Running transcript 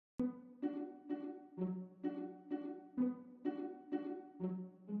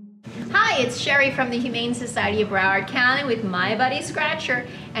Hi, it's Sherry from the Humane Society of Broward County with my buddy Scratcher,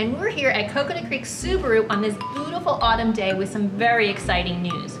 and we're here at Coconut Creek Subaru on this beautiful autumn day with some very exciting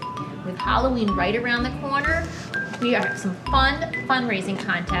news. With Halloween right around the corner, we have some fun fundraising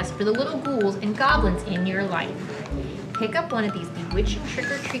contests for the little ghouls and goblins in your life. Pick up one of these bewitching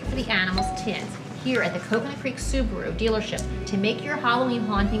trick-or-treat for the animals tins here at the Coconut Creek Subaru Dealership to make your Halloween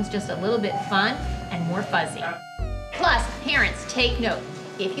hauntings just a little bit fun and more fuzzy. Plus, parents, take note.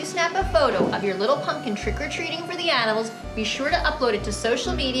 If you snap a photo of your little pumpkin trick-or-treating for the animals, be sure to upload it to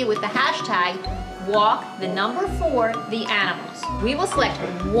social media with the hashtag #walk4theanimals. We will select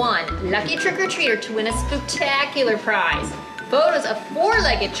one lucky trick-or-treater to win a spook-tacular prize. Photos of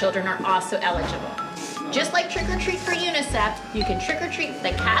four-legged children are also eligible. Just like trick-or-treat for Unicef, you can trick-or-treat for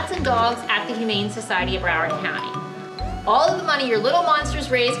the cats and dogs at the Humane Society of Broward County. All of the money your little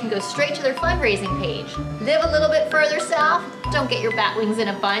monsters raise can go straight to their fundraising page. Live a little bit further south? Don't get your batwings in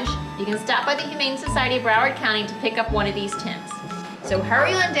a bunch. You can stop by the Humane Society of Broward County to pick up one of these tins. So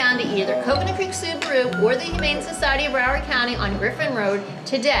hurry on down to either Coconut Creek Subaru or the Humane Society of Broward County on Griffin Road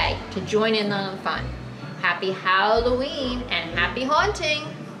today to join in on the fun. Happy Howl-o-ween and happy haunting!